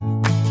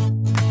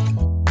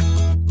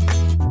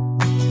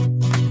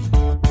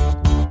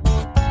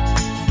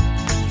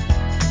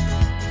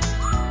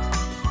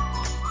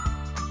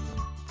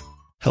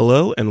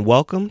Hello and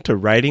welcome to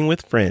Writing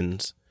with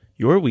Friends,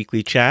 your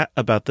weekly chat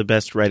about the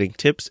best writing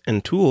tips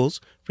and tools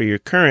for your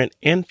current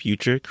and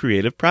future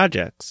creative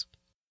projects.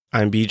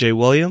 I'm BJ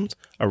Williams,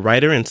 a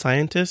writer and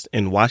scientist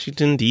in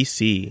Washington,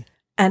 D.C.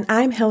 And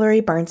I'm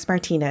Hillary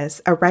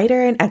Barnes-Martinez, a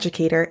writer and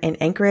educator in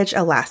Anchorage,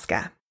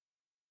 Alaska.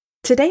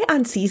 Today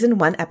on Season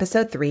 1,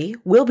 Episode 3,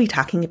 we'll be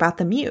talking about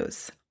the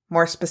Muse.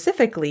 More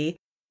specifically,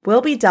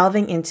 we'll be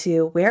delving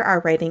into where our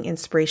writing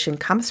inspiration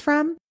comes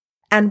from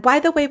and why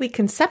the way we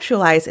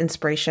conceptualize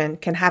inspiration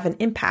can have an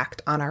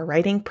impact on our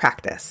writing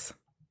practice.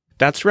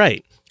 That's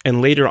right.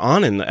 And later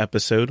on in the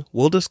episode,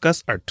 we'll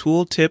discuss our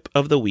tool tip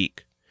of the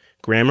week,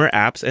 grammar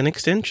apps and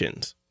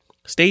extensions.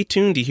 Stay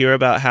tuned to hear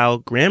about how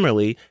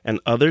Grammarly and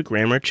other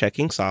grammar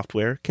checking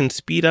software can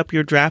speed up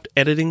your draft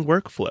editing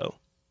workflow.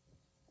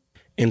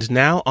 And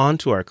now on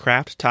to our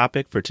craft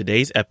topic for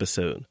today's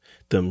episode,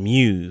 the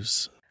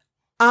Muse.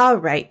 All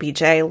right,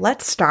 BJ,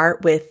 let's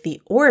start with the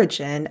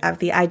origin of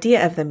the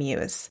idea of the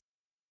Muse.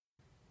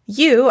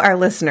 You, our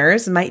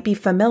listeners, might be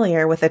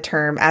familiar with the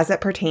term as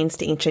it pertains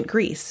to ancient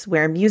Greece,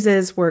 where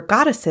muses were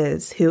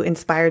goddesses who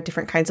inspired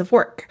different kinds of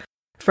work.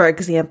 For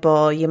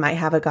example, you might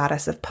have a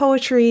goddess of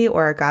poetry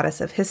or a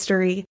goddess of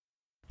history.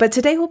 But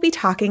today we'll be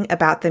talking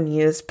about the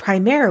Muse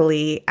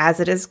primarily as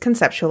it is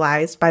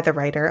conceptualized by the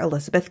writer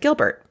Elizabeth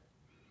Gilbert.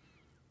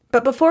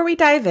 But before we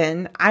dive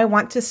in, I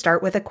want to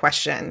start with a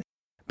question.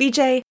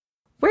 BJ,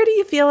 where do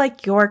you feel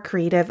like your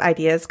creative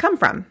ideas come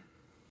from?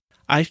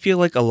 I feel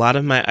like a lot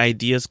of my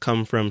ideas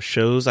come from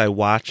shows I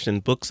watched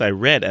and books I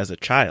read as a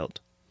child,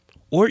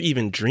 or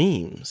even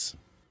dreams.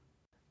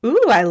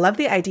 Ooh, I love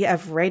the idea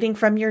of writing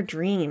from your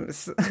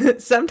dreams.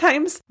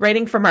 Sometimes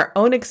writing from our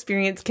own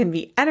experience can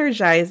be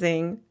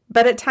energizing,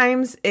 but at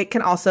times it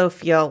can also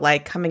feel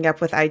like coming up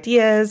with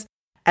ideas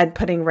and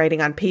putting writing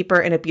on paper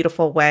in a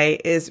beautiful way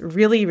is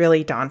really,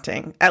 really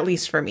daunting, at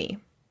least for me.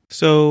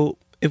 So,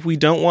 if we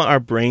don't want our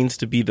brains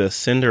to be the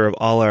center of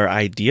all our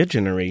idea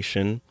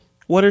generation,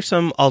 what are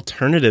some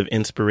alternative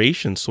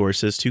inspiration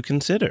sources to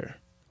consider?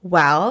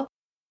 Well,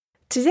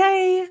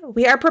 today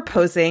we are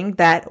proposing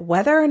that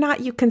whether or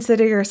not you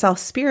consider yourself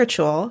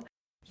spiritual,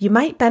 you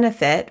might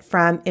benefit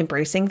from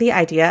embracing the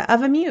idea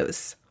of a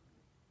muse.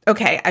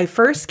 Okay, I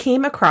first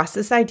came across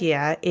this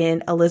idea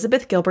in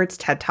Elizabeth Gilbert's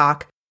TED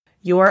Talk,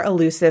 Your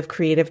Elusive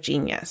Creative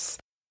Genius.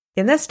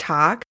 In this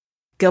talk,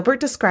 Gilbert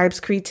describes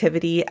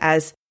creativity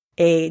as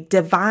a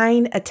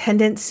divine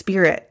attendant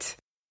spirit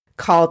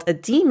called a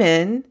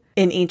demon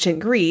in ancient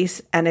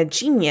Greece and a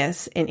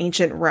genius in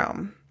ancient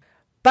Rome.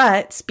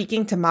 But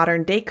speaking to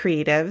modern day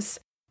creatives,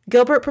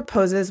 Gilbert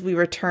proposes we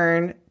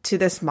return to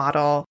this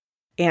model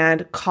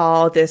and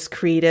call this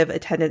creative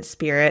attendant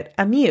spirit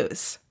a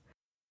muse.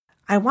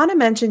 I want to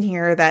mention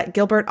here that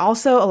Gilbert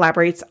also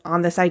elaborates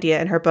on this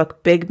idea in her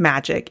book, Big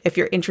Magic, if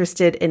you're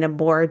interested in a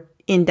more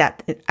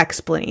in-depth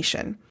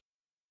explanation.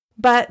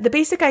 But the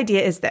basic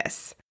idea is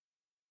this.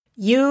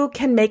 You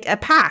can make a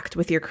pact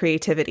with your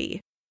creativity.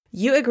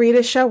 You agree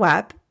to show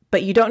up,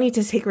 but you don't need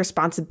to take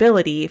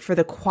responsibility for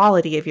the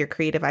quality of your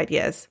creative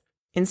ideas.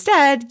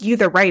 Instead, you,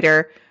 the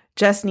writer,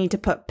 just need to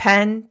put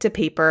pen to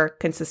paper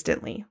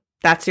consistently.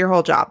 That's your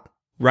whole job.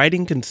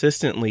 Writing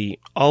consistently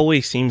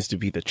always seems to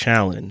be the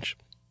challenge.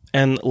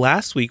 And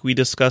last week we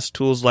discussed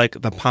tools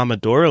like the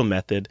Pomodoro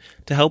method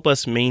to help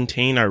us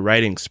maintain our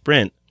writing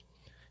sprint.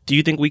 Do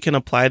you think we can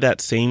apply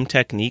that same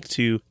technique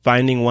to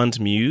finding one's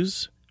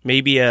muse?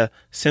 Maybe a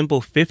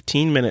simple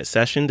 15-minute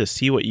session to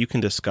see what you can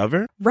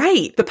discover?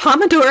 Right. The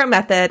Pomodoro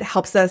method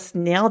helps us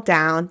nail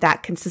down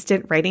that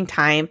consistent writing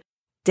time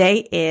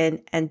day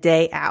in and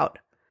day out.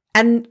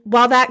 And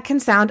while that can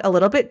sound a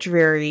little bit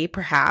dreary,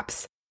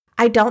 perhaps,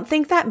 I don't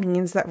think that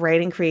means that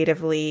writing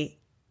creatively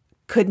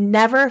could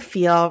never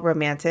feel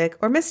romantic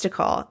or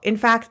mystical. In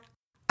fact,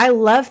 I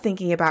love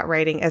thinking about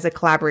writing as a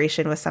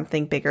collaboration with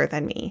something bigger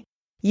than me.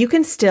 You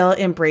can still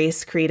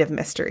embrace creative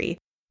mystery.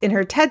 In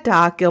her TED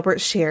Talk,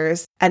 Gilbert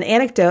shares an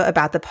anecdote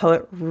about the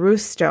poet Ruth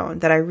Stone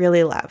that I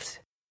really loved.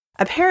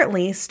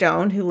 Apparently,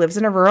 Stone, who lives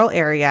in a rural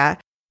area,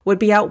 would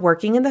be out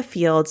working in the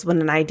fields when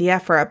an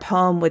idea for a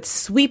poem would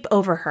sweep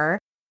over her,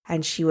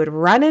 and she would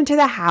run into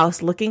the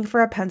house looking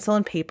for a pencil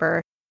and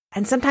paper,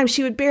 and sometimes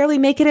she would barely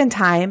make it in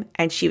time,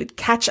 and she would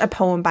catch a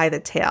poem by the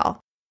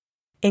tail.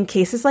 In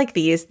cases like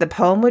these, the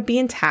poem would be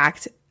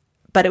intact,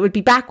 but it would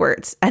be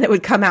backwards, and it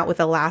would come out with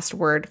the last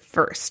word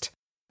first.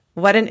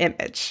 What an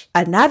image.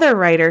 Another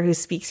writer who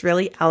speaks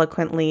really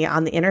eloquently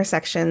on the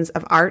intersections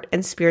of art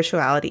and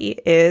spirituality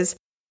is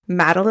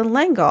Madeleine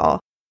L'Engle,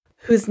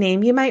 whose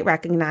name you might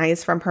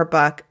recognize from her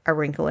book, A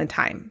Wrinkle in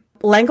Time.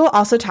 L'Engle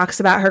also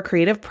talks about her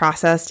creative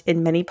process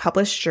in many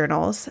published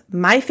journals.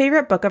 My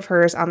favorite book of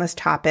hers on this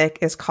topic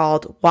is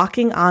called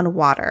Walking on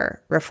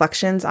Water,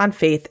 Reflections on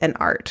Faith and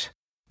Art.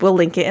 We'll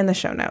link it in the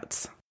show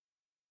notes.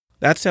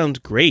 That sounds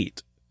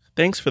great.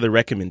 Thanks for the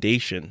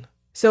recommendation.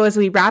 So as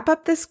we wrap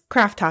up this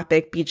craft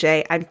topic,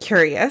 BJ, I'm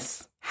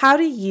curious, how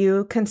do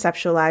you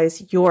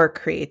conceptualize your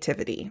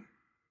creativity?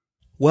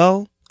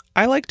 Well,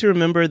 I like to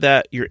remember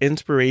that your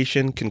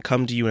inspiration can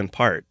come to you in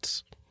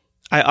parts.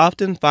 I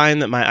often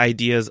find that my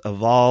ideas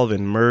evolve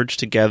and merge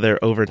together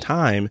over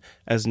time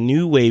as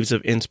new waves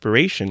of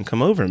inspiration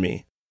come over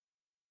me.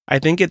 I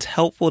think it's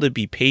helpful to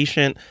be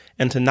patient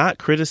and to not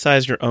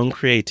criticize your own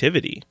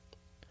creativity.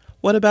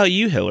 What about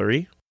you,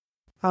 Hillary?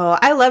 Oh,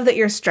 I love that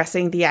you're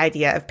stressing the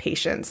idea of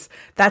patience.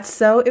 That's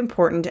so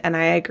important, and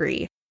I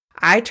agree.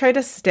 I try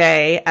to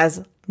stay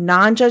as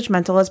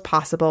non-judgmental as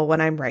possible when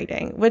I'm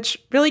writing, which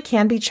really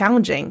can be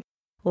challenging.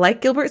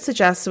 Like Gilbert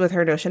suggests with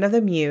her notion of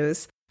the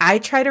muse, I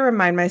try to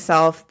remind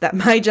myself that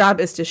my job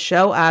is to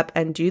show up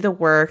and do the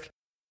work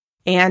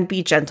and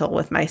be gentle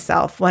with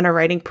myself when a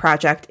writing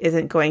project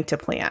isn't going to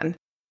plan.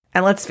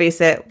 And let's face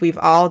it, we've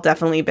all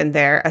definitely been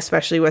there,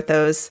 especially with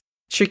those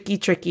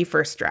tricky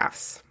first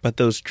drafts. But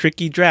those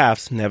tricky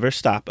drafts never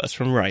stop us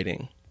from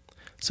writing.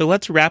 So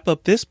let's wrap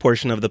up this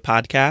portion of the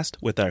podcast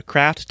with our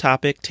craft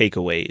topic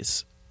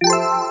takeaways.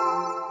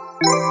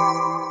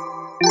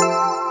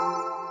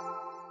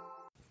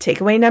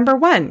 Takeaway number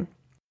 1.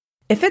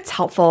 If it's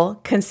helpful,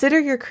 consider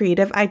your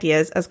creative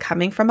ideas as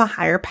coming from a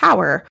higher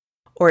power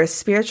or a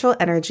spiritual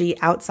energy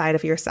outside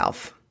of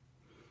yourself.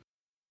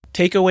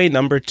 Takeaway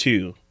number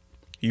 2.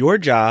 Your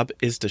job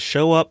is to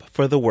show up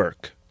for the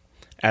work.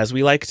 As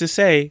we like to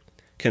say,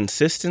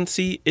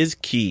 consistency is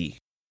key.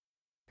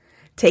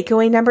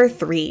 Takeaway number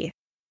 3.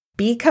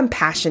 Be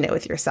compassionate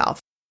with yourself.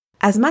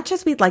 As much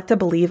as we'd like to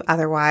believe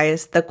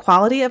otherwise, the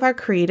quality of our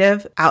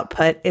creative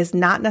output is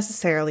not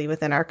necessarily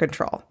within our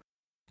control.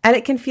 And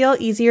it can feel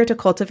easier to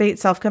cultivate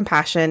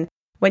self-compassion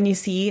when you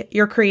see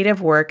your creative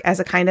work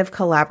as a kind of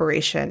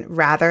collaboration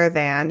rather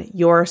than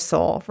your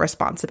sole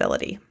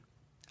responsibility.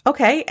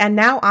 Okay, and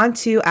now on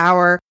to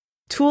our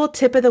tool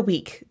tip of the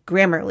week,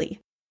 Grammarly.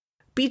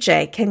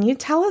 BJ, can you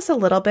tell us a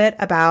little bit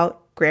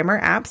about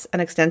grammar apps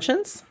and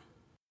extensions?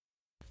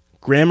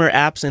 Grammar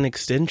apps and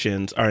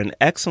extensions are an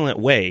excellent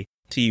way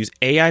to use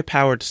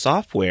AI-powered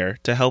software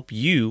to help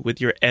you with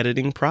your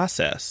editing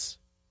process.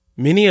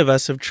 Many of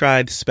us have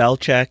tried spell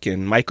check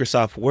and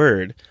Microsoft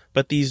Word,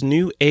 but these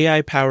new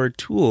AI-powered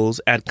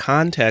tools add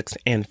context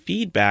and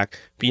feedback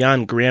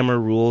beyond grammar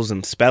rules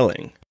and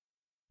spelling.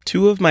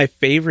 2 of my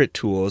favorite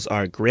tools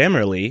are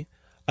Grammarly,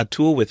 a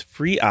tool with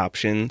free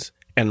options,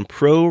 and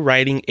Pro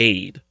Writing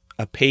Aid,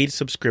 a paid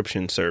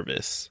subscription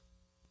service.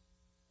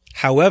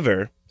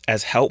 However,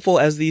 as helpful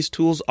as these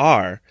tools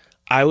are,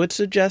 I would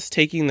suggest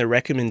taking the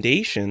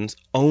recommendations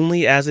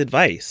only as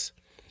advice.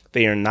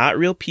 They are not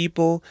real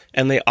people,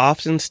 and they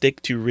often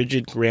stick to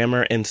rigid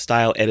grammar and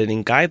style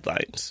editing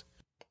guidelines.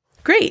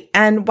 Great.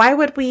 And why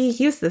would we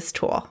use this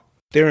tool?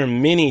 There are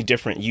many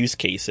different use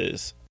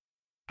cases.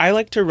 I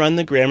like to run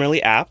the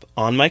Grammarly app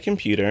on my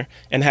computer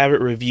and have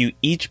it review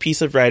each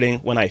piece of writing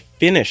when I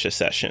finish a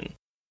session.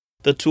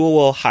 The tool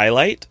will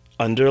highlight,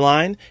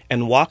 underline,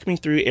 and walk me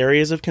through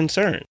areas of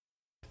concern.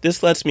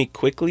 This lets me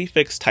quickly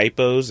fix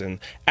typos and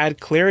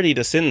add clarity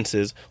to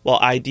sentences while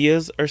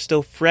ideas are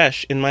still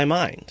fresh in my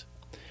mind.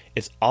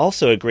 It's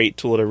also a great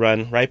tool to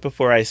run right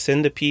before I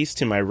send a piece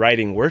to my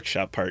writing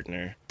workshop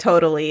partner.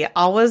 Totally.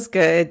 Always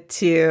good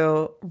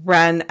to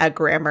run a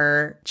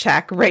grammar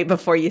check right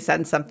before you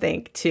send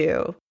something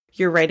to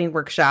your writing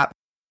workshop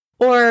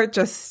or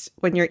just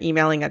when you're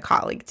emailing a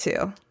colleague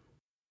too.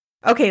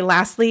 Okay,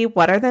 lastly,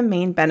 what are the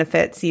main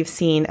benefits you've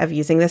seen of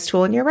using this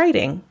tool in your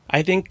writing?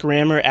 I think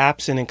grammar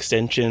apps and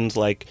extensions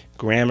like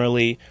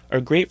Grammarly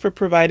are great for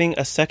providing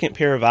a second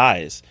pair of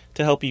eyes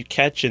to help you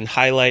catch and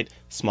highlight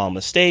small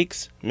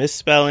mistakes,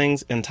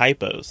 misspellings, and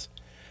typos.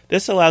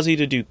 This allows you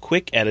to do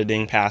quick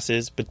editing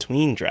passes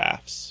between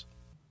drafts.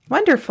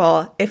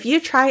 Wonderful. If you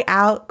try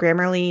out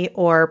Grammarly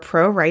or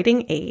Pro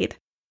Writing Aid,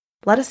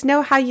 let us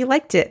know how you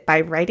liked it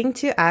by writing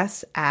to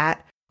us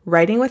at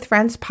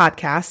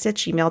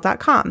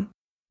writingwithfriendspodcast@gmail.com.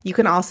 You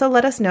can also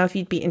let us know if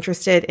you'd be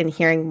interested in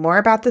hearing more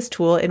about this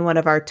tool in one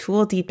of our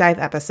Tool Deep Dive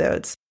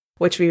episodes,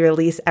 which we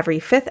release every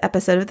 5th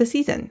episode of the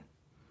season.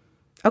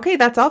 Okay,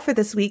 that's all for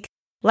this week.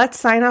 Let's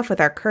sign off with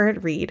our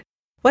current read.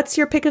 What's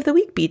your pick of the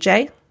week,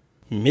 BJ?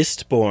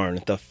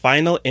 Mistborn, The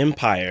Final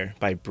Empire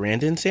by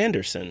Brandon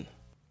Sanderson.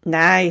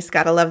 Nice.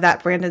 Gotta love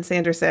that, Brandon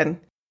Sanderson.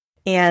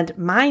 And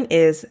mine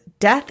is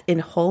Death in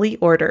Holy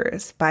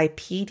Orders by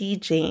P.D.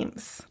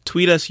 James.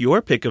 Tweet us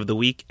your pick of the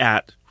week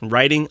at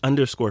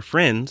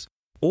writing_friends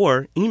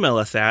or email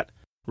us at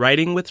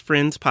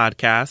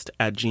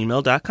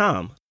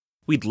writingwithfriendspodcast@gmail.com.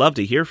 We'd love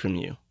to hear from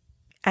you.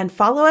 And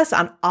follow us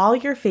on all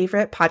your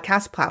favorite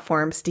podcast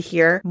platforms to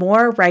hear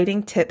more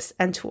writing tips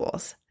and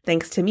tools.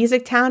 Thanks to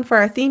Music Town for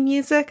our theme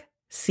music.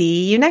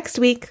 See you next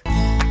week.